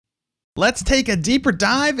Let's take a deeper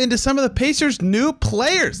dive into some of the Pacers' new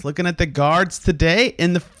players. Looking at the guards today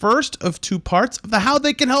in the first of two parts of the How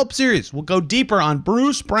They Can Help series. We'll go deeper on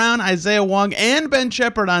Bruce Brown, Isaiah Wong, and Ben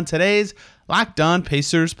Sheppard on today's Locked On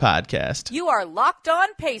Pacers podcast. You are Locked On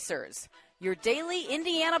Pacers, your daily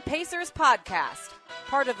Indiana Pacers podcast.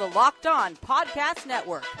 Part of the Locked On Podcast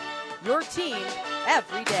Network. Your team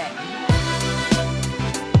every day.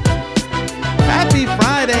 Happy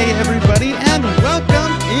Friday, everybody, and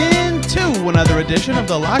welcome into another edition of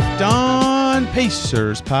the Locked On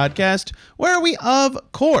Pacers podcast, where we, of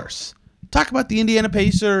course, talk about the Indiana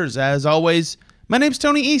Pacers. As always, my name's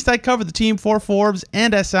Tony East. I cover the team for Forbes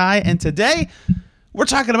and SI, and today we're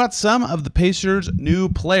talking about some of the Pacers' new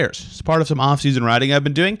players. It's part of some off-season writing I've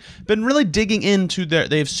been doing. Been really digging into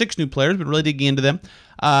they have 6 new players, been really digging into them.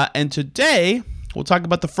 And today, we'll talk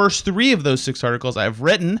about the first 3 of those 6 articles I've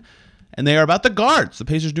written. And they are about the guards, the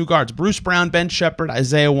Pacers' new guards. Bruce Brown, Ben Sheppard,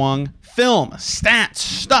 Isaiah Wong. Film, stats,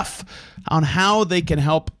 stuff on how they can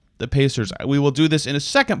help the Pacers. We will do this in a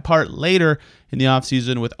second part later in the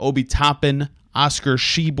offseason with Obi Toppin, Oscar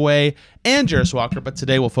Tshiebwe, and Jarris Walker. But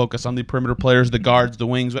today we'll focus on the perimeter players, the guards, the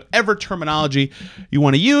wings, whatever terminology you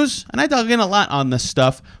want to use. And I dug in a lot on this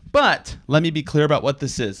stuff. But let me be clear about what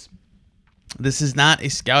this is. This is not a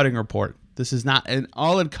scouting report. This is not an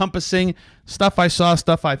all-encompassing stuff I saw,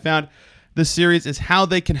 stuff I found. This series is how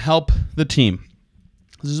they can help the team.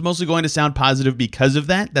 This is mostly going to sound positive because of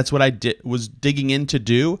that. That's what I was digging in to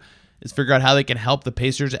do, is figure out how they can help the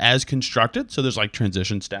Pacers as constructed. So there's like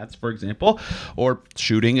transition stats, for example, or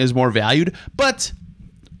shooting is more valued. But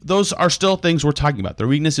those are still things we're talking about. Their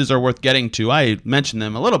weaknesses are worth getting to. I mentioned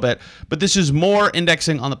them a little bit, but this is more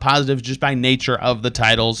indexing on the positives just by nature of the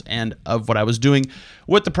titles and of what I was doing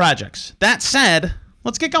with the projects. That said,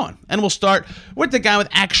 let's get going. And we'll start with the guy with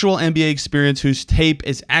actual NBA experience whose tape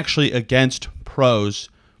is actually against pros,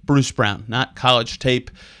 Bruce Brown. Not college tape,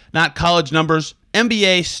 not college numbers,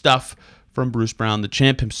 NBA stuff from Bruce Brown, the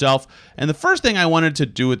champ himself. And the first thing I wanted to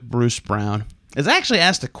do with Bruce Brown is I actually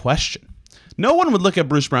asked a question. No one would look at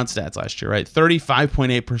Bruce Brown's stats last year, right?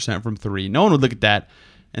 35.8% from 3. No one would look at that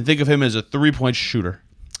and think of him as a 3-point shooter.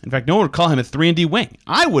 In fact, no one would call him a 3-and-D wing.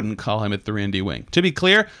 I wouldn't call him a 3-and-D wing. To be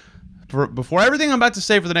clear, before everything I'm about to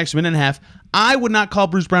say for the next minute and a half, I would not call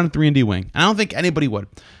Bruce Brown a 3-and-D wing. I don't think anybody would.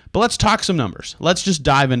 But let's talk some numbers. Let's just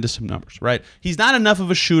dive into some numbers, right? He's not enough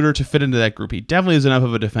of a shooter to fit into that group. He definitely is enough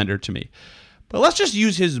of a defender to me. But let's just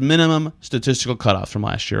use his minimum statistical cutoffs from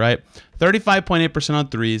last year, right? 35.8% on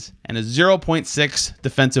threes and a 0.6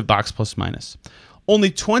 defensive box plus minus.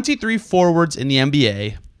 Only 23 forwards in the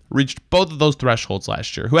NBA reached both of those thresholds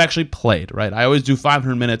last year who actually played, right? I always do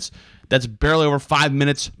 500 minutes. That's barely over 5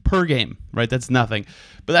 minutes per game, right? That's nothing.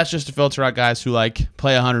 But that's just to filter out guys who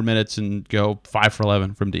play 100 minutes and go 5 for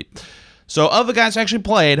 11 from deep. So of the guys who actually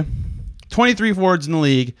played, 23 forwards in the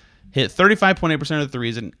league hit 35.8% of the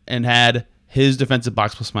threes and had his defensive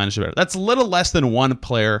box plus minus better. That's a little less than one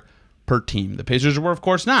player per team. The Pacers were, of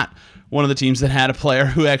course, not one of the teams that had a player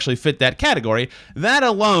who actually fit that category. That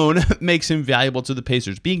alone makes him valuable to the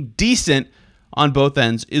Pacers. Being decent on both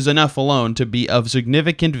ends is enough alone to be of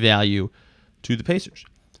significant value to the Pacers.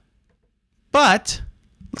 But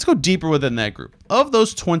let's go deeper within that group. Of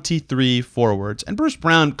those 23 forwards, and Bruce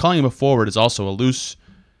Brown, calling him a forward is also a loose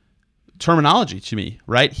terminology to me,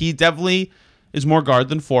 right? He definitely is more guard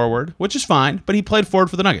than forward, which is fine, but he played forward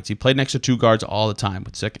for the Nuggets. He played next to 2 guards all the time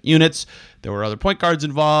with second units. There were other point guards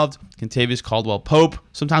involved. Kentavious Caldwell-Pope,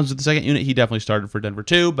 sometimes with the second unit, he definitely started for Denver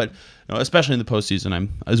too, but especially in the postseason,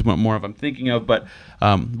 is more of I'm thinking of. But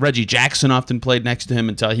Reggie Jackson often played next to him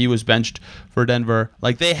until he was benched for Denver.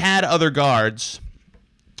 They had other guards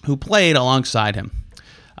who played alongside him.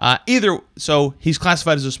 So he's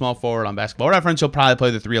classified as a small forward on Basketball Reference. He'll probably play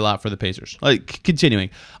the 3 a lot for the Pacers. Continuing.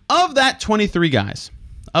 Of that 23 guys,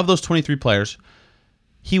 of those 23 players,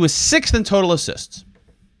 he was 6th in total assists,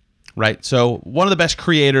 right? So one of the best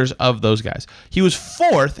creators of those guys. He was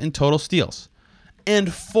 4th in total steals and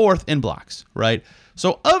 4th in blocks, right?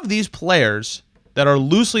 So of these players that are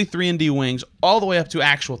loosely 3-and-D wings all the way up to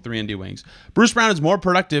actual 3-and-D wings, Bruce Brown is more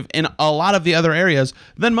productive in a lot of the other areas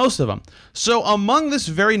than most of them. So among this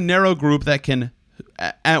very narrow group that can,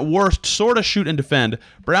 at worst, sort of shoot and defend,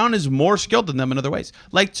 Brown is more skilled than them in other ways.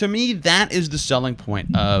 To me, that is the selling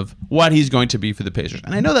point of what he's going to be for the Pacers.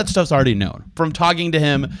 And I know that stuff's already known from talking to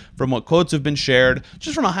him, from what quotes have been shared,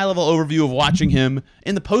 just from a high-level overview of watching him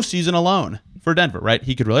in the postseason alone for Denver, right?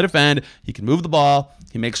 He could really defend, he can move the ball,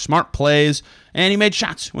 he makes smart plays, and he made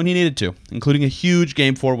shots when he needed to, including a huge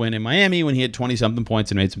Game 4 win in Miami when he had 20-something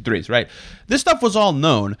points and made some threes, right? This stuff was all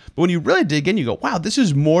known, but when you really dig in, you go, wow, this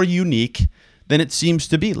is more unique than it seems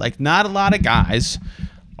to be. Not a lot of guys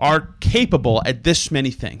are capable at this many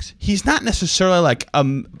things. He's not necessarily like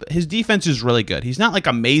his defense is really good. He's not like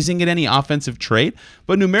amazing at any offensive trait,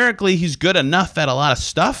 but numerically he's good enough at a lot of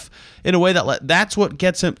stuff in a way that that's what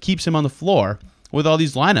keeps him on the floor with all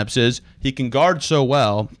these lineups. Is he can guard so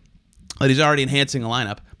well that he's already enhancing a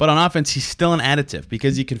lineup, but on offense he's still an additive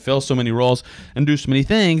because he can fill so many roles and do so many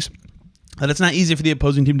things that it's not easy for the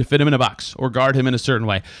opposing team to fit him in a box or guard him in a certain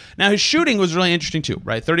way. Now his shooting was really interesting too,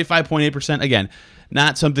 right? 35.8%, again,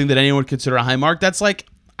 not something that anyone would consider a high mark. That's like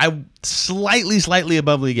slightly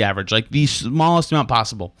above league average, like the smallest amount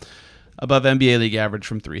possible above NBA league average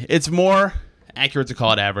from three. It's more accurate to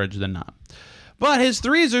call it average than not. But his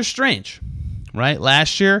threes are strange, right?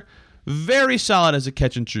 Last year, very solid as a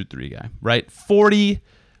catch and shoot three guy, right?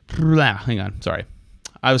 Hang on, sorry.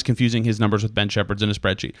 I was confusing his numbers with Ben Sheppard's in a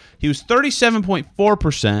spreadsheet. He was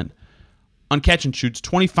 37.4% on catch and shoots,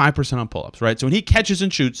 25% on pull-ups, right? So when he catches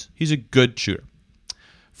and shoots, he's a good shooter.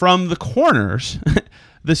 From the corners,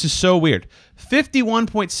 this is so weird.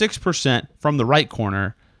 51.6% from the right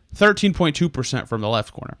corner, 13.2% from the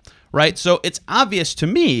left corner, right? So it's obvious to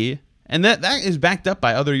me, and that is backed up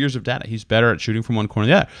by other years of data. He's better at shooting from one corner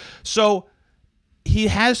to the other. So he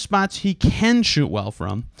has spots he can shoot well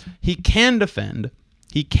from. He can defend.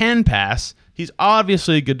 He can pass. He's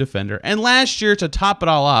obviously a good defender. And last year, to top it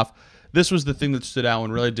all off, this was the thing that stood out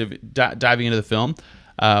when really diving into the film.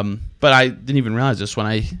 But I didn't even realize this when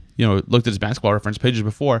I looked at his basketball reference pages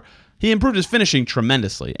before. He improved his finishing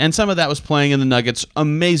tremendously, and some of that was playing in the Nuggets'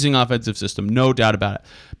 amazing offensive system, no doubt about it.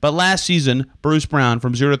 But last season, Bruce Brown,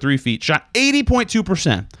 from 0 to 3 feet, shot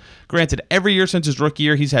 80.2%. Granted, every year since his rookie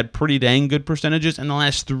year, he's had pretty dang good percentages. In the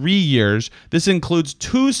last 3 years, this includes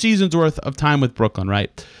 2 seasons worth of time with Brooklyn,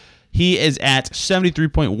 right? He is at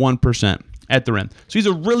 73.1% at the rim. So he's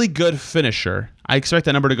a really good finisher. I expect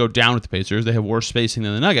that number to go down with the Pacers. They have worse spacing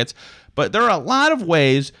than the Nuggets. But there are a lot of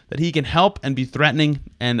ways that he can help and be threatening.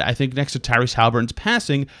 And I think next to Tyrese Halliburton's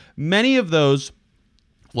passing, many of those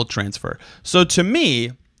will transfer. So to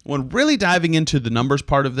me, when really diving into the numbers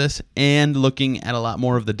part of this and looking at a lot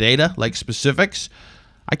more of the data, like specifics,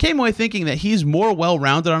 I came away thinking that he's more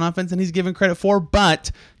well-rounded on offense than he's given credit for,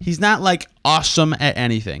 but he's not like awesome at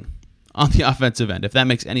anything on the offensive end, if that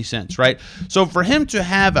makes any sense, right? So for him to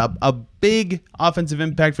have a big offensive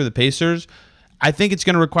impact for the Pacers, I think it's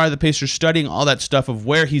going to require the Pacers studying all that stuff of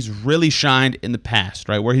where he's really shined in the past,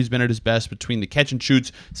 right? Where he's been at his best between the catch and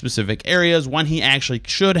shoots, specific areas, when he actually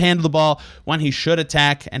should handle the ball, when he should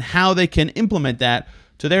attack, and how they can implement that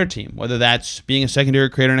to their team, whether that's being a secondary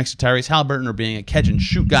creator next to Tyrese Halliburton or being a catch and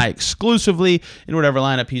shoot guy exclusively in whatever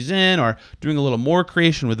lineup he's in, or doing a little more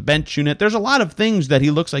creation with the bench unit. There's a lot of things that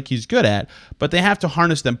he looks like he's good at, but they have to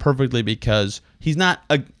harness them perfectly because he's not,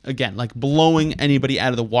 again, like blowing anybody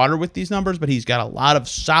out of the water with these numbers, but he's got a lot of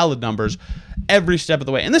solid numbers every step of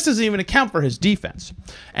the way. And this doesn't even account for his defense.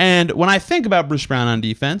 And when I think about Bruce Brown on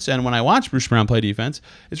defense, and when I watch Bruce Brown play defense,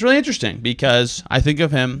 it's really interesting because I think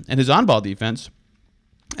of him and his on-ball defense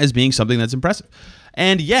as being something that's impressive.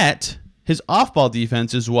 And yet, his off-ball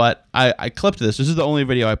defense is what I clipped this. This is the only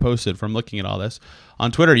video I posted from looking at all this.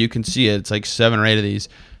 On Twitter, you can see it. It's like 7 or 8 of these.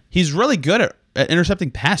 He's really good at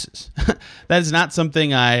intercepting passes. That is not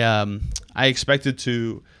something I expected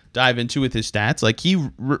to dive into with his stats. Like, he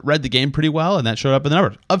read the game pretty well, and that showed up in the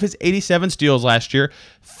numbers. Of his 87 steals last year,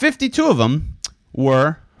 52 of them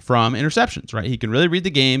were from interceptions, right? He can really read the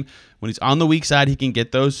game. When he's on the weak side, he can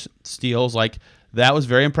get those steals. Like, that was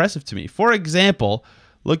very impressive to me. For example,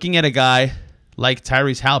 looking at a guy like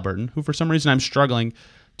Tyrese Halliburton, who for some reason I'm struggling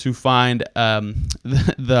to find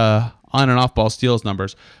the on and off ball steals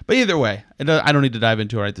numbers. But either way, I don't need to dive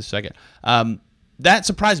into it right this second. That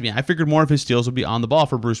surprised me. I figured more of his steals would be on the ball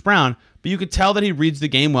for Bruce Brown, but you could tell that he reads the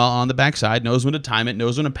game well on the backside, knows when to time it,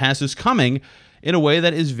 knows when a pass is coming in a way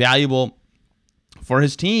that is valuable for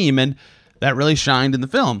his team, and that really shined in the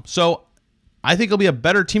film. So I think he'll be a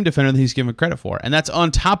better team defender than he's given credit for. And that's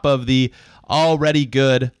on top of the already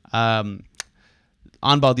good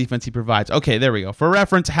on-ball defense he provides. Okay, there we go. For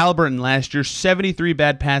reference, Halliburton last year, 73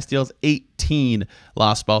 bad pass steals, 18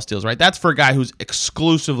 lost ball steals, right? That's for a guy who's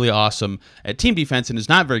exclusively awesome at team defense and is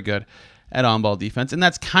not very good at on-ball defense. And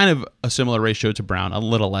that's kind of a similar ratio to Brown, a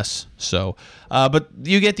little less so. But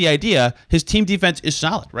you get the idea. His team defense is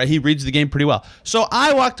solid, right? He reads the game pretty well. So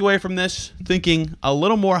I walked away from this thinking a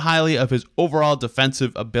little more highly of his overall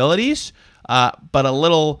defensive abilities, but a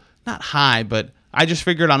little, not high, but I just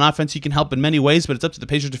figured on offense he can help in many ways, but it's up to the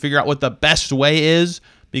Pacers to figure out what the best way is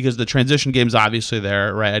because the transition game's obviously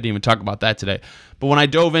there, right? I didn't even talk about that today. But when I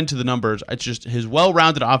dove into the numbers, it's just his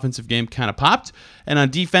well-rounded offensive game kind of popped. And on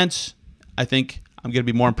defense, I think I'm going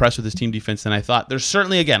to be more impressed with this team defense than I thought. There's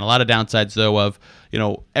certainly, again, a lot of downsides, though, of,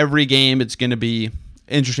 every game it's going to be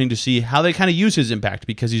interesting to see how they kind of use his impact,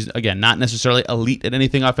 because he's, again, not necessarily elite at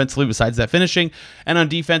anything offensively besides that finishing. And on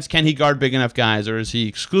defense, can he guard big enough guys, or is he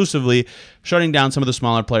exclusively shutting down some of the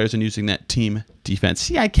smaller players and using that team defense?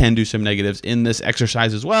 See, I can do some negatives in this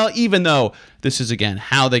exercise as well, even though this is, again,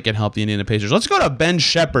 how they can help the Indiana Pacers. Let's go to Ben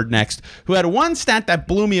Sheppard next, who had one stat that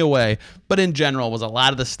blew me away, but in general was a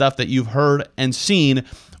lot of the stuff that you've heard and seen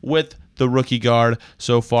with the rookie guard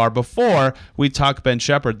so far. Before we talk Ben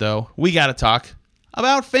Sheppard, though, we got to talk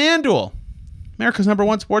about FanDuel, America's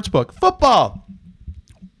 #1 sportsbook. Football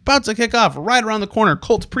about to kick off right around the corner.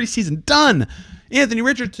 Colts preseason done. Anthony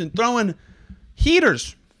Richardson throwing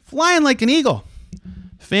heaters, flying like an eagle.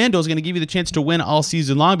 FanDuel is going to give you the chance to win all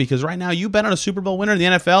season long, because right now you bet on a Super Bowl winner in the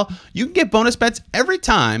NFL, you can get bonus bets every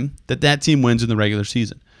time that team wins in the regular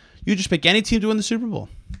season. You just pick any team to win the Super Bowl.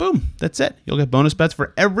 Boom, that's it. You'll get bonus bets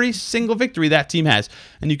for every single victory that team has.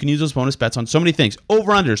 And you can use those bonus bets on so many things.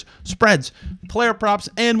 Over-unders, spreads, player props,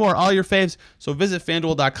 and more. All your faves. So visit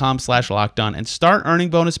FanDuel.com/LockedOn and start earning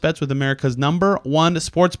bonus bets with America's #1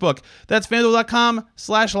 sportsbook. That's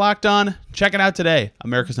FanDuel.com/LockedOn. Check it out today.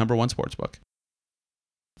 America's #1 sportsbook.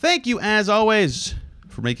 Thank you, as always,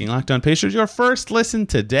 for making Locked On Pacers your first listen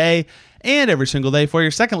today and every single day. For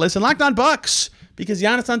your second listen, Locked On Bucks, because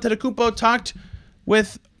Giannis Antetokounmpo talked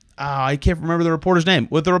with, I can't remember the reporter's name,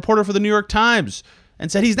 with the reporter for the New York Times,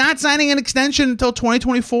 and said he's not signing an extension until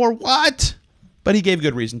 2024. What? But he gave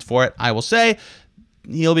good reasons for it. I will say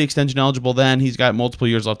he'll be extension eligible then. He's got multiple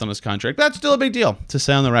years left on his contract. That's still a big deal to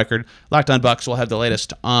say on the record. Locked On Bucks will have the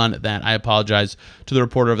latest on that. I apologize to the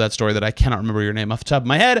reporter of that story that I cannot remember your name off the top of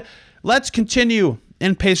my head. Let's continue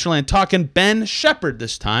in Pacerland talking Ben Sheppard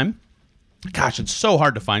this time. Gosh, it's so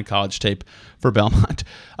hard to find college tape for Belmont.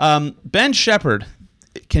 Ben Sheppard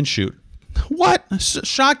can shoot. What?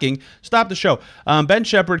 Shocking. Stop the show. Ben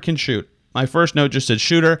Sheppard can shoot. My first note just said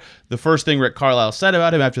shooter. The first thing Rick Carlisle said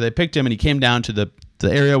about him after they picked him and he came down to the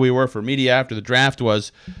area we were for media after the draft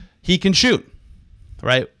was he can shoot.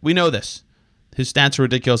 Right? We know this. His stats are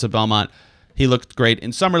ridiculous at Belmont. He looked great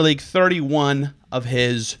in Summer League. 31 of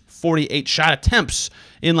his 48 shot attempts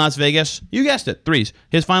in Las Vegas. You guessed it, threes.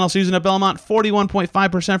 His final season at Belmont,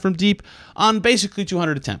 41.5% from deep on basically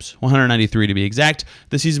 200 attempts, 193 to be exact.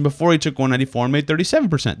 The season before, he took 194 and made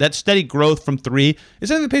 37%. That steady growth from three is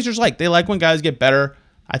something the Pacers like. They like when guys get better.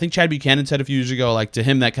 I think Chad Buchanan said a few years ago, like to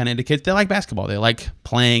him, that kind of indicates they like basketball. They like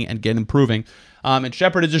playing and getting improving. And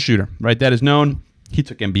Sheppard is a shooter, right? That is known. He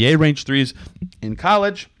took NBA range threes in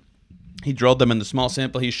college. He drilled them in the small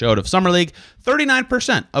sample he showed of Summer League.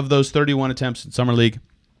 39% of those 31 attempts in Summer League,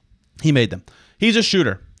 he made them. He's a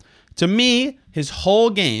shooter. To me, his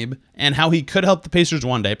whole game and how he could help the Pacers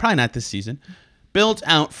one day, probably not this season, built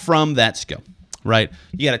out from that skill, right?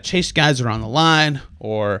 You got to chase guys around the line,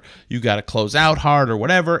 or you got to close out hard or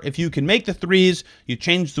whatever. If you can make the threes, you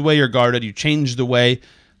change the way you're guarded, you change the way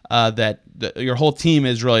that your whole team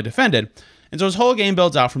is really defended. And so his whole game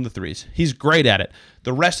builds out from the threes. He's great at it.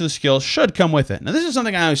 The rest of the skills should come with it. Now, this is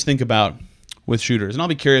something I always think about with shooters, and I'll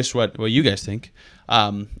be curious what you guys think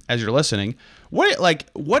as you're listening.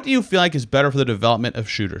 What do you feel like is better for the development of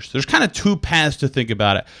shooters? There's kind of two paths to think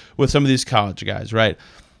about it with some of these college guys, right?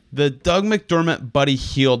 The Doug McDermott, Buddy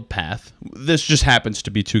Hield path. This just happens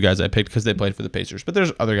to be two guys I picked because they played for the Pacers, but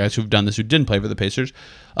there's other guys who've done this who didn't play for the Pacers,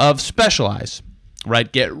 of specialize.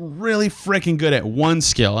 Right, get really freaking good at one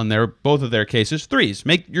skill, and they're both of their cases threes.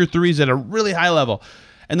 Make your threes at a really high level,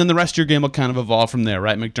 and then the rest of your game will kind of evolve from there.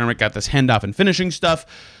 Right, McDermott got this handoff and finishing stuff.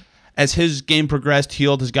 As his game progressed,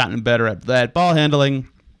 Hield has gotten better at that ball handling,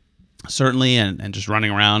 certainly, and just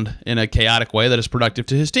running around in a chaotic way that is productive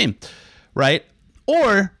to his team. Right,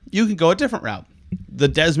 or you can go a different route, the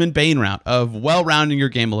Desmond Bane route of well-rounding your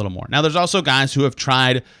game a little more. Now, there's also guys who have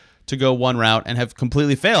tried to go one route and have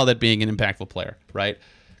completely failed at being an impactful player, right?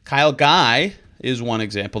 Kyle Guy is one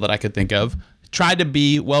example that I could think of. Tried to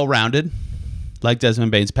be well-rounded, like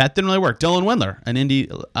Desmond Bane's path. Didn't really work. Dylan Windler, an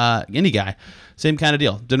indie guy. Same kind of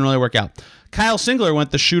deal. Didn't really work out. Kyle Singler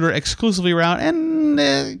went the shooter exclusively route, and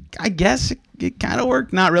I guess it kind of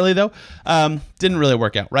worked. Not really, though. Didn't really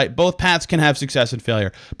work out, right? Both paths can have success and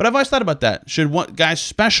failure. But I've always thought about that. Should guys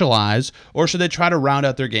specialize, or should they try to round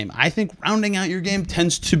out their game? I think rounding out your game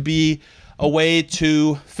tends to be a way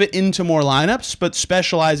to fit into more lineups, but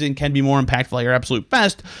specializing can be more impactful at your absolute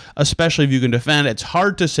best, especially if you can defend. It's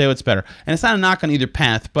hard to say what's better. And it's not a knock on either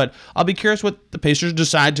path, but I'll be curious what the Pacers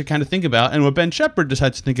decide to kind of think about and what Ben Sheppard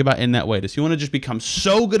decides to think about in that way. Does he want to just become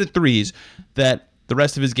so good at threes that the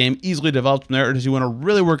rest of his game easily develops from there, or does he want to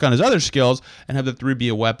really work on his other skills and have the three be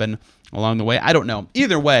a weapon along the way? I don't know.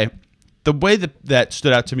 Either way, the way that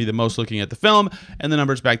stood out to me the most looking at the film, and the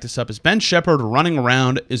numbers back this up, is Ben Sheppard running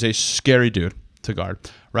around is a scary dude to guard,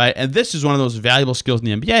 right? And this is one of those valuable skills in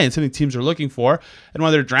the NBA and something teams are looking for. And why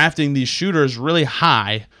they're drafting these shooters really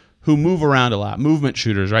high who move around a lot, movement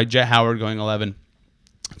shooters, right? Jet Howard going 11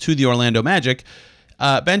 to the Orlando Magic.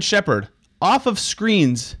 Ben Sheppard, off of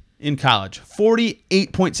screens in college,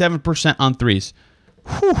 48.7% on threes.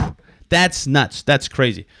 Whew, that's nuts. That's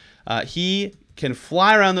crazy. He can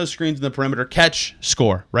fly around those screens in the perimeter, catch,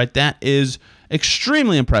 score, right? That is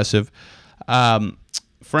extremely impressive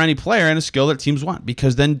for any player and a skill that teams want,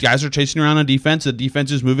 because then guys are chasing around on defense, the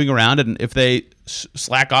defense is moving around, and if they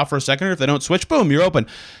slack off for a second or if they don't switch, boom, you're open.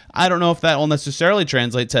 I don't know if that will necessarily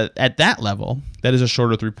translate to at that level. That is a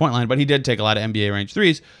shorter three-point line, but he did take a lot of NBA range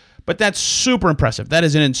threes, but that's super impressive. That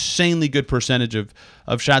is an insanely good percentage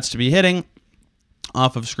of shots to be hitting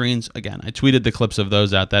off of screens. Again, I tweeted the clips of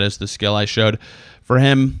those out. That is the skill I showed for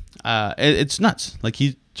him. It's nuts. Like,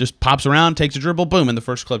 he just pops around, takes a dribble, boom, in the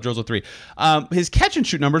first clip, drills a three. His catch and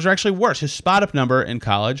shoot numbers are actually worse. His spot up number in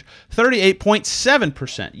college,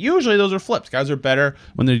 38.7%. Usually those are flips. Guys are better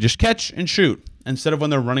when they just catch and shoot instead of when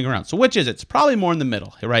they're running around. So which is it? It's probably more in the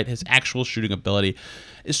middle, right? His actual shooting ability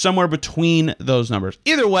is somewhere between those numbers.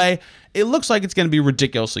 Either way, it looks like it's going to be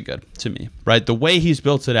ridiculously good to me, right? The way he's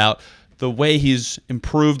built it out, the way he's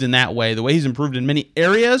improved in that way, the way he's improved in many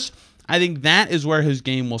areas, I think that is where his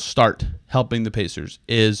game will start helping the Pacers,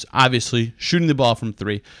 is obviously shooting the ball from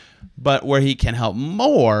three. But where he can help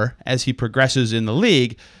more as he progresses in the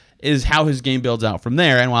league is how his game builds out from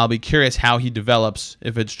there. And while I'll be curious how he develops,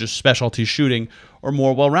 if it's just specialty shooting or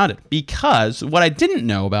more well-rounded. Because what I didn't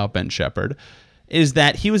know about Ben Sheppard is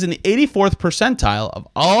that he was in the 84th percentile of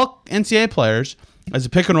all NCAA players as a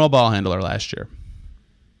pick-and-roll ball handler last year.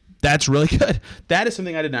 That's really good. That is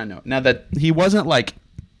something I did not know. Now, that he wasn't like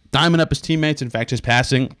diming up his teammates. In fact, his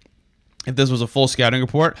passing, if this was a full scouting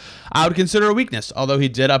report, I would consider a weakness, although he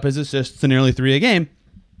did up his assists to nearly 3 a game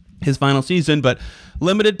his final season. But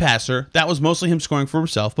limited passer, that was mostly him scoring for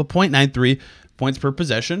himself, but 0.93 points per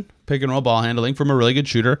possession, pick and roll ball handling from a really good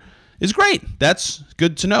shooter is great. That's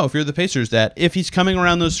good to know if you're the Pacers, that if he's coming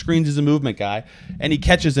around those screens as a movement guy and he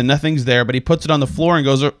catches and nothing's there, but he puts it on the floor and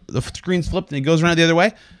goes, the screen's flipped and he goes around the other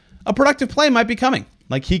way, a productive play might be coming.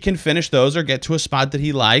 Like, he can finish those or get to a spot that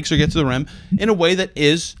he likes or get to the rim in a way that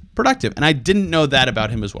is productive. And I didn't know that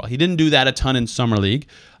about him as well. He didn't do that a ton in Summer League,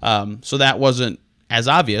 so that wasn't as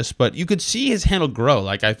obvious, but you could see his handle grow.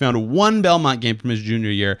 Like, I found one Belmont game from his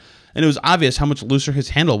junior year, and it was obvious how much looser his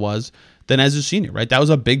handle was than as a senior, right? That was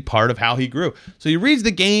a big part of how he grew. So he reads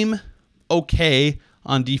the game okay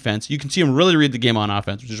on defense. You can see him really read the game on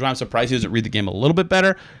offense, which is why I'm surprised he doesn't read the game a little bit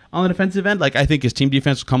better on the defensive end. Like, I think his team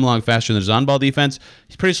defense will come along faster than his on-ball defense.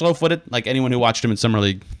 He's pretty slow-footed. Like, anyone who watched him in Summer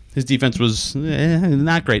League, his defense was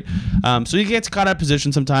not great. So he gets caught out of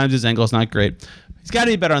position sometimes. His angle is not great. He's got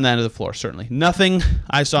to be better on that end of the floor, certainly. Nothing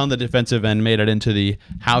I saw on the defensive end made it into the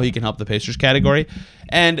how he can help the Pacers category.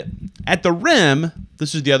 And at the rim,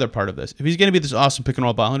 this is the other part of this. If he's going to be this awesome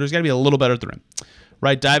pick-and-roll ball handler, he's got to be a little better at the rim,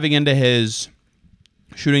 right? Diving into his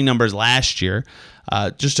shooting numbers last year,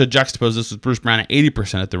 just to juxtapose this with Bruce Brown at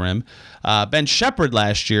 80% at the rim. Ben Sheppard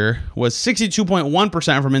last year was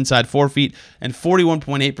 62.1% from inside 4 feet and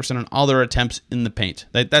 41.8% on all their attempts in the paint.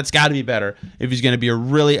 That's got to be better if he's going to be a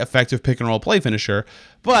really effective pick and roll play finisher.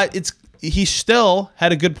 But he still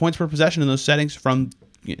had a good points per possession in those settings from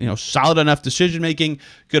solid enough decision making,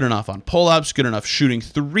 good enough on pull-ups, good enough shooting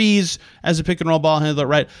threes as a pick and roll ball handler,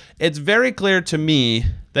 right? It's very clear to me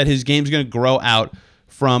that his game's going to grow out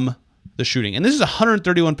from the shooting. And this is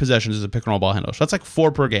 131 possessions as a pick and roll ball handler. So that's like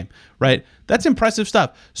 4 per game, right? That's impressive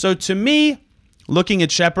stuff. So to me, looking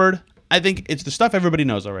at Sheppard, I think it's the stuff everybody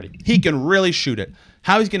knows already. He can really shoot it.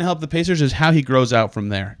 How he's going to help the Pacers is how he grows out from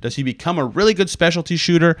there. Does he become a really good specialty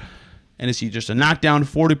shooter? And is he just a knockdown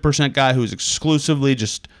 40% guy who's exclusively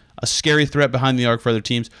just a scary threat behind the arc for other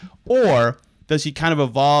teams? Or does he kind of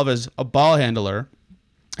evolve as a ball handler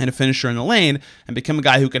and a finisher in the lane and become a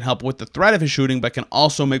guy who can help with the threat of his shooting but can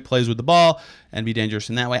also make plays with the ball and be dangerous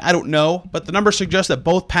in that way? I don't know, but the numbers suggest that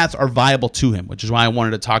both paths are viable to him, which is why I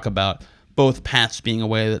wanted to talk about both paths being a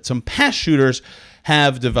way that some past shooters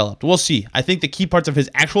have developed. We'll see. I think the key parts of his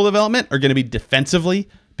actual development are going to be defensively,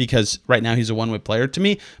 because right now he's a one-way player to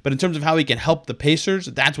me. But in terms of how he can help the Pacers,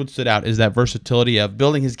 that's what stood out, is that versatility of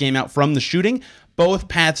building his game out from the shooting, Both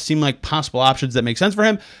paths seem like possible options that make sense for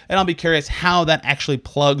him, and I'll be curious how that actually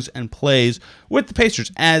plugs and plays with the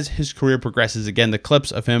Pacers as his career progresses. Again, the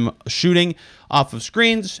clips of him shooting off of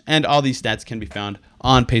screens and all these stats can be found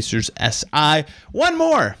on Pacers SI. One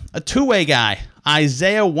more, a two-way guy.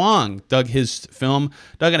 Isaiah Wong dug into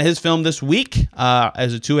his film this week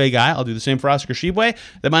as a two-way guy. I'll do the same for Oscar Tshiebwe.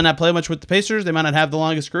 They might not play much with the Pacers. They might not have the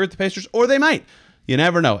longest career with the Pacers, or they might. You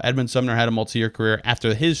never know. Edmund Sumner had a multi-year career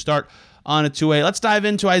after his start on a two-way. Let's dive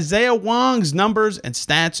into Isaiah Wong's numbers and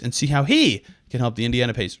stats and see how he can help the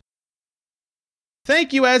Indiana Pacers.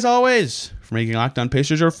 Thank you, as always, for making Locked On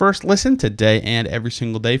Pacers your first listen today and every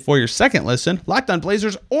single day. For your second listen, Locked On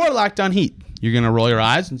Blazers or Locked On Heat. You're going to roll your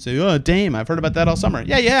eyes and say, oh, Dame, I've heard about that all summer.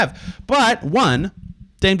 Yeah, you have. But one,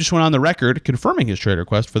 Dame just went on the record confirming his trade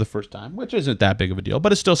request for the first time, which isn't that big of a deal,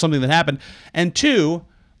 but it's still something that happened. And two,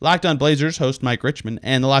 Locked On Blazers host Mike Richmond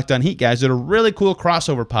and the Locked On Heat guys did a really cool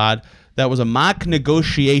crossover pod that was a mock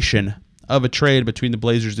negotiation of a trade between the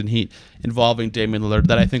Blazers and Heat involving Damian Lillard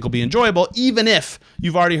that I think will be enjoyable, even if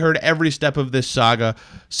you've already heard every step of this saga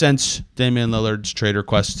since Damian Lillard's trade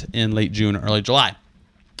request in late June, early July.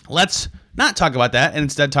 Let's not talk about that and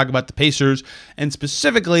instead talk about the Pacers and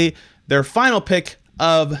specifically their final pick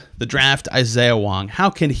of the draft, Isaiah Wong. How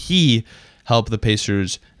can he help the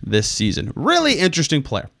Pacers this season? Really interesting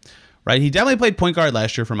player, right? He definitely played point guard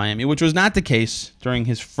last year for Miami, which was not the case during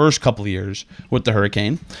his first couple of years with the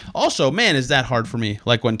Hurricane. Also, man, is that hard for me,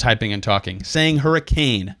 like when typing and talking. Saying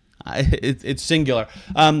Hurricane, it's singular.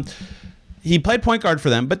 He played point guard for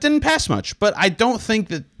them, but didn't pass much. But I don't think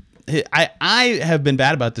that I have been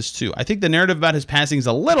bad about this too. I think the narrative about his passing is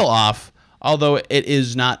a little off, although it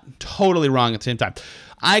is not totally wrong at the same time.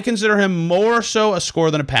 I consider him more so a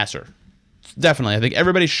scorer than a passer. Definitely. I think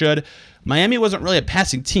everybody should. Miami wasn't really a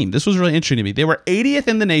passing team. This was really interesting to me. They were 80th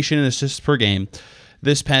in the nation in assists per game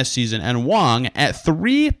this past season, and Wong, at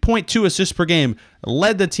 3.2 assists per game,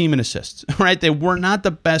 led the team in assists, right? They were not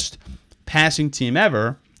the best passing team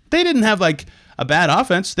ever. They didn't have, like, a bad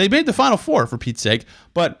offense. They made the Final Four, for Pete's sake,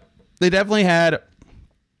 but they definitely had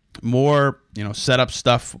more, setup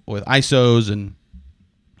stuff with ISOs and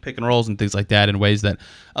pick and rolls and things like that in ways that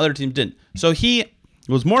other teams didn't. So he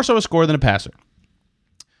was more so a scorer than a passer.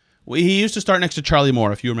 He used to start next to Charlie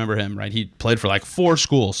Moore, if you remember him, right? He played for like 4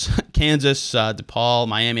 schools, Kansas, DePaul,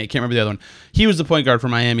 Miami. I can't remember the other one. He was the point guard for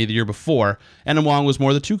Miami the year before, and Wong was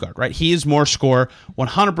more the 2 guard, right? He is more scorer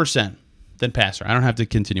 100% than passer. I don't have to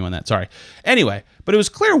continue on that. Sorry. Anyway, but it was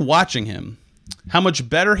clear watching him how much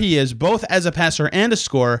better he is both as a passer and a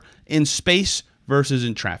scorer in space versus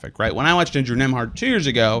in traffic, right? When I watched Andrew Nembhard 2 years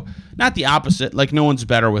ago, not the opposite, like no one's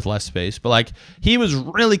better with less space, but like he was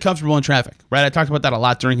really comfortable in traffic, right? I talked about that a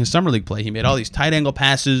lot during his summer league play. He made all these tight angle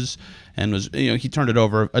passes and was, he turned it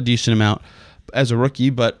over a decent amount as a rookie,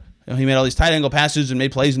 but he made all these tight angle passes and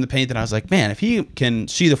made plays in the paint that I was like, man, if he can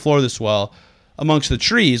see the floor this well amongst the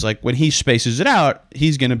trees, like when he spaces it out,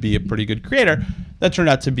 he's going to be a pretty good creator. That turned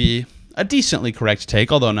out to be a decently correct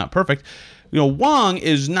take, although not perfect. Wong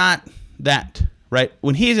is not that, right?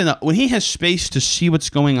 When he has space to see what's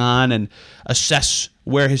going on and assess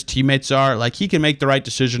where his teammates are, like he can make the right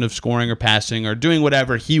decision of scoring or passing or doing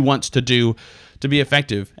whatever he wants to do to be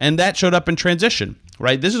effective. And that showed up in transition,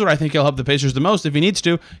 right? This is where I think he'll help the Pacers the most if he needs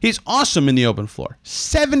to. He's awesome in the open floor.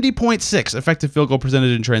 70.6 effective field goal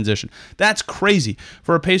percentage in transition. That's crazy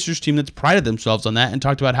for a Pacers team that's prided themselves on that and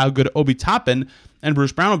talked about how good Obi Toppin and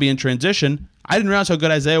Bruce Brown will be in transition. I didn't realize how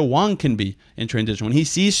good Isaiah Wong can be in transition. When he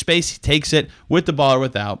sees space, he takes it with the ball or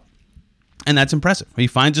without, and that's impressive. He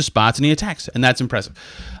finds his spots and he attacks, and that's impressive.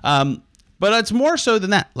 But it's more so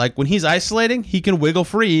than that. Like when he's isolating, he can wiggle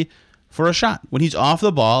free for a shot. When he's off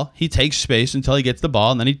the ball, he takes space until he gets the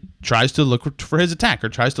ball, and then he tries to look for his attack or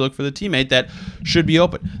tries to look for the teammate that should be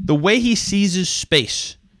open. The way he seizes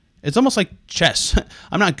space, it's almost like chess.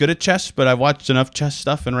 I'm not good at chess, but I've watched enough chess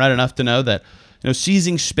stuff and read enough to know that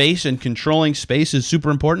seizing space and controlling space is super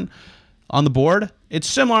important on the board. It's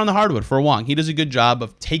similar on the hardwood for Wong. He does a good job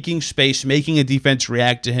of taking space, making a defense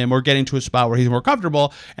react to him, or getting to a spot where he's more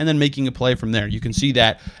comfortable, and then making a play from there. You can see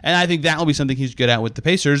that, and I think that will be something he's good at with the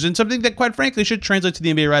Pacers, and something that, quite frankly, should translate to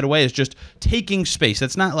the NBA right away is just taking space.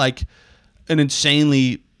 That's not like an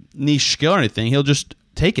insanely niche skill or anything. He'll just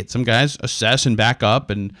take it. Some guys assess and back up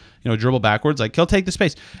and dribble backwards. Like he'll take the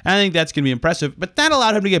space. And I think that's going to be impressive. But that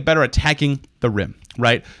allowed him to get better attacking the rim,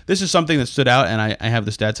 right? This is something that stood out, and I have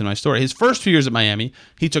the stats in my story. His first 2 years at Miami,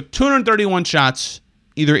 he took 231 shots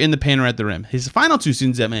either in the paint or at the rim. His final 2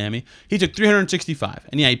 seasons at Miami, he took 365.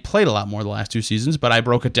 And yeah, he played a lot more the last 2 seasons, but I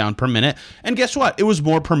broke it down per minute. And guess what? It was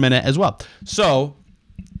more per minute as well. So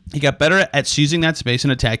He got better at seizing that space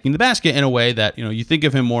and attacking the basket in a way that, you think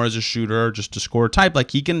of him more as a shooter or just a scorer type.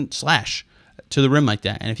 Like, he can slash to the rim like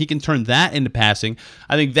that. And if he can turn that into passing,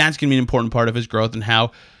 I think that's going to be an important part of his growth and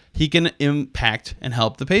how he can impact and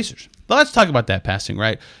help the Pacers. But let's talk about that passing,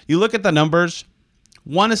 right? You look at the numbers,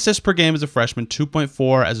 1 assist per game as a freshman,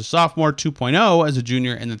 2.4 as a sophomore, 2.0 as a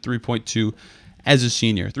junior, and then 3.2 as a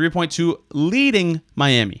senior. 3.2 leading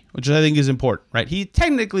Miami, which I think is important, right? He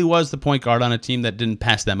technically was the point guard on a team that didn't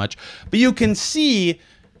pass that much. But you can see,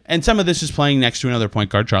 and some of this is playing next to another point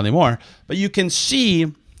guard, Charlie Moore, but you can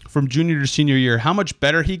see from junior to senior year how much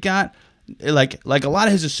better he got. Like a lot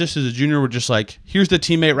of his assists as a junior were just like, here's the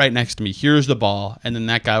teammate right next to me, here's the ball, and then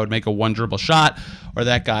that guy would make a one dribble shot, or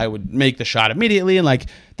that guy would make the shot immediately, and like,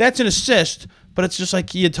 that's an assist, but it's just like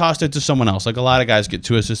he had tossed it to someone else. Like, a lot of guys get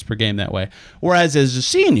 2 assists per game that way. Whereas as a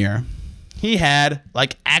senior, he had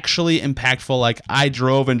like actually impactful, like, I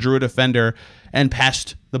drove and drew a defender and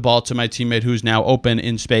passed the ball to my teammate who's now open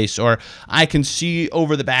in space, or I can see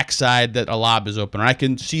over the backside that a lob is open, or I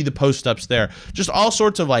can see the post-ups there. Just all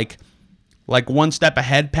sorts of like one step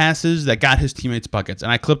ahead passes that got his teammates buckets.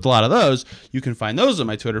 And I clipped a lot of those. You can find those on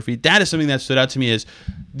my Twitter feed. That is something that stood out to me, is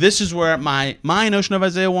this is where my notion of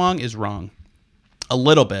Isaiah Wong is wrong a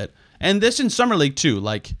little bit. And this in Summer League too.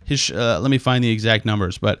 Like, his let me find the exact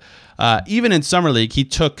numbers, but even in Summer League, he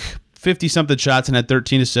took 50-something shots and had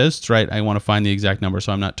 13 assists, right? I want to find the exact number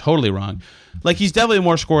so I'm not totally wrong. Like, he's definitely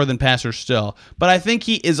more scorer than passer still, but I think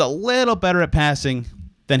he is a little better at passing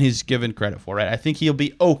than he's given credit for, right? I think he'll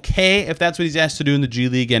be okay if that's what he's asked to do in the G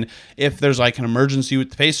League, and if there's like an emergency with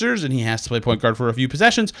the Pacers and he has to play point guard for a few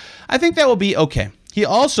possessions, I think that will be okay. He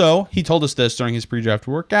told us this during his pre-draft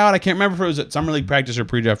workout. I can't remember if it was at Summer League practice or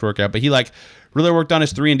pre-draft workout, but he really worked on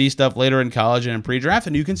his 3-and-D stuff later in college and in pre-draft,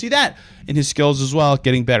 and you can see that in his skills as well,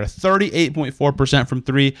 getting better. 38.4% from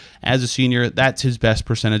 3 as a senior. That's his best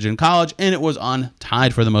percentage in college, and it was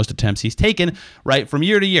tied for the most attempts he's taken, right, from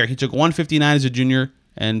year to year. He took 159 as a junior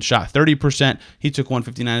and shot 30%. He took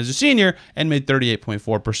 159 as a senior and made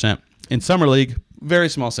 38.4% in Summer League. Very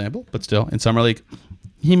small sample, but still, in Summer League,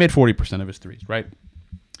 he made 40% of his threes, right?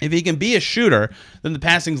 If he can be a shooter, then the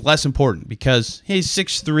passing's less important because he's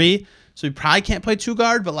 6'3", so he probably can't play 2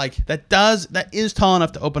 guard, but like that is tall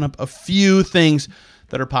enough to open up a few things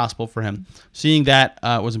that are possible for him. Seeing that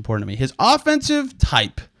was important to me. His offensive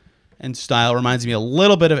type and style reminds me a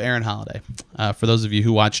little bit of Aaron Holiday. For those of you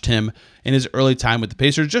who watched him in his early time with the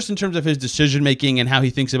Pacers, just in terms of his decision-making and how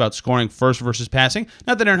he thinks about scoring first versus passing.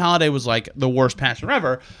 Not that Aaron Holiday was like the worst passer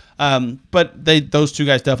ever, but those two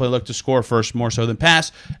guys definitely look to score first more so than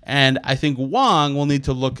pass. And I think Wong will need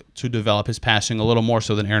to look to develop his passing a little more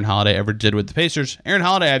so than Aaron Holiday ever did with the Pacers. Aaron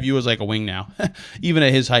Holiday I view as like a wing now, even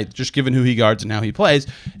at his height, just given who he guards and how he plays.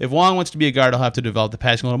 If Wong wants to be a guard, he'll have to develop the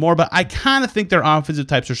passing a little more, but I kind of think their offensive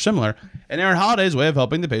types are similar. And Aaron Holiday's way of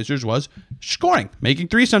helping the Pacers was scoring, making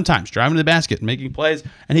 3 sometimes, driving to the basket, making plays,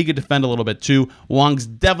 and he could defend a little bit too. Wong's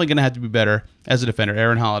definitely going to have to be better as a defender.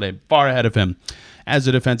 Aaron Holiday far ahead of him as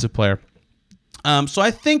a defensive player. So I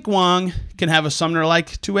think Wong can have a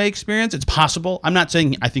Sumner-like two-way experience. It's possible. I'm not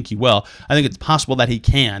saying I think he will. I think it's possible that he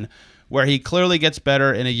can, where he clearly gets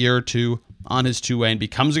better in a year or two on his two-way and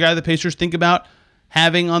becomes a guy the Pacers think about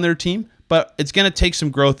having on their team. But it's going to take some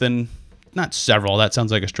growth in, not several, that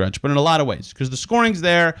sounds like a stretch, but in a lot of ways. Because the scoring's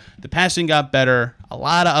there, the passing got better, a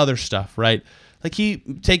lot of other stuff, right? Like, he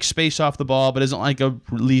takes space off the ball, but isn't like a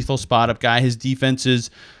lethal spot-up guy. His defense is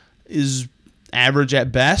average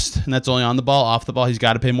at best, and that's only on the ball. Off the ball, he's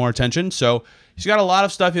got to pay more attention. So he's got a lot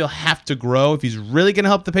of stuff he'll have to grow if he's really going to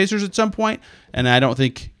help the Pacers at some point. And I don't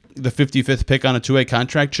think the 55th pick on a two-way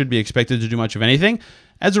contract should be expected to do much of anything.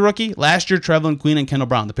 As a rookie, last year, Trevlin Queen and Kendall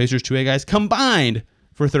Brown, the Pacers two-way guys, combined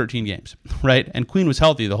for 13 games, right? And Queen was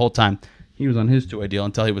healthy the whole time. He was on his two-way deal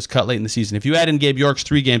until he was cut late in the season. If you add in Gabe York's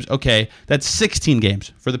 3 games, okay, that's 16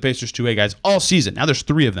 games for the Pacers two-way guys all season. Now there's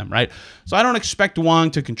 3 of them, right? So I don't expect Wong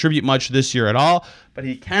to contribute much this year at all, but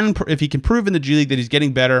he can, if he can prove in the G League that he's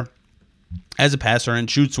getting better as a passer and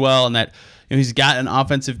shoots well, and that he's got an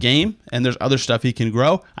offensive game and there's other stuff he can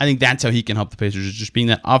grow, I think that's how he can help the Pacers, is just being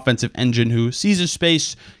that offensive engine who sees his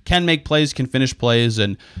space, can make plays, can finish plays,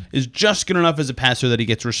 and is just good enough as a passer that he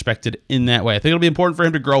gets respected in that way. I think it'll be important for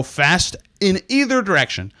him to grow fast in either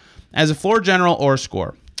direction, as a floor general or a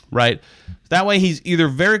scorer, right? That way he's either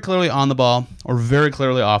very clearly on the ball or very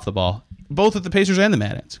clearly off the ball, both with the Pacers and the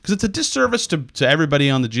Mad Ants, because it's a disservice to everybody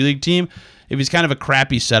on the G League team if he's kind of a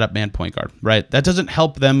crappy setup man point guard, right? That doesn't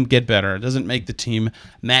help them get better. It doesn't make the team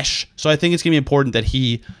mesh. So I think it's going to be important that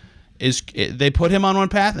they put him on one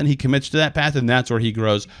path and he commits to that path, and that's where he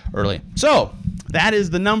grows early. So That is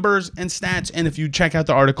the numbers and stats. And if you check out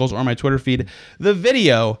the articles or my Twitter feed, the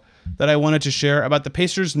video that I wanted to share about the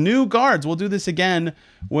Pacers' new guards. We'll do this again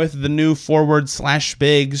with the new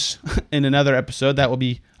forward/bigs in another episode. That will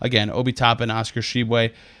be, again, Obi Toppin, Oscar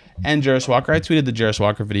Tshiebwe, and Jarris Walker. I tweeted the Jarris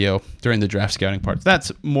Walker video during the draft scouting part.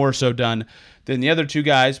 That's more so done than the other two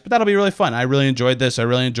guys, but that'll be really fun. I really enjoyed this. I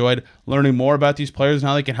really enjoyed learning more about these players and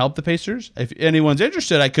how they can help the Pacers. If anyone's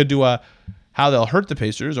interested, I could do a how they'll hurt the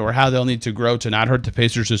Pacers or how they'll need to grow to not hurt the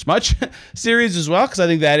Pacers as much series as well, because I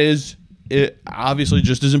think that is obviously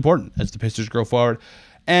just as important as the Pacers grow forward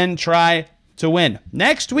and try to win.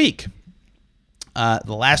 Next week,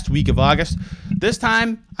 the last week of August. This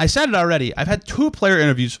time, I said it already, I've had 2 player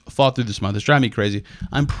interviews fall through this month. It's driving me crazy.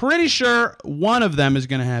 I'm pretty sure one of them is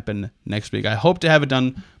going to happen next week. I hope to have it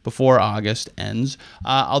done before August ends.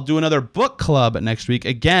 I'll do another book club next week,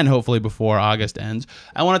 again, hopefully before August ends.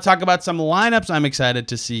 I want to talk about some lineups I'm excited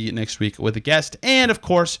to see next week with a guest, and of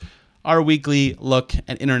course, our weekly look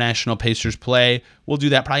at international Pacers play. We'll do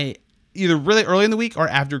that probably either really early in the week or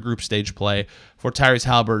after group stage play for Tyrese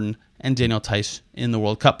Haliburton and Daniel Tice in the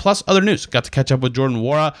World Cup. Plus other news. Got to catch up with Jordan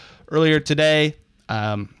Nwora earlier today.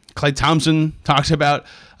 Klay Thompson talked about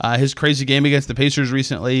his crazy game against the Pacers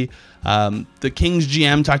recently. The Kings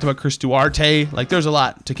GM talked about Chris Duarte. There's a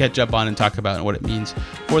lot to catch up on and talk about and what it means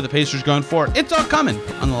for the Pacers going forward. It's all coming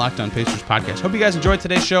on the Locked On Pacers podcast. Hope you guys enjoyed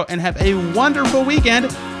today's show and have a wonderful weekend.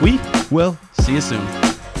 We will see you soon.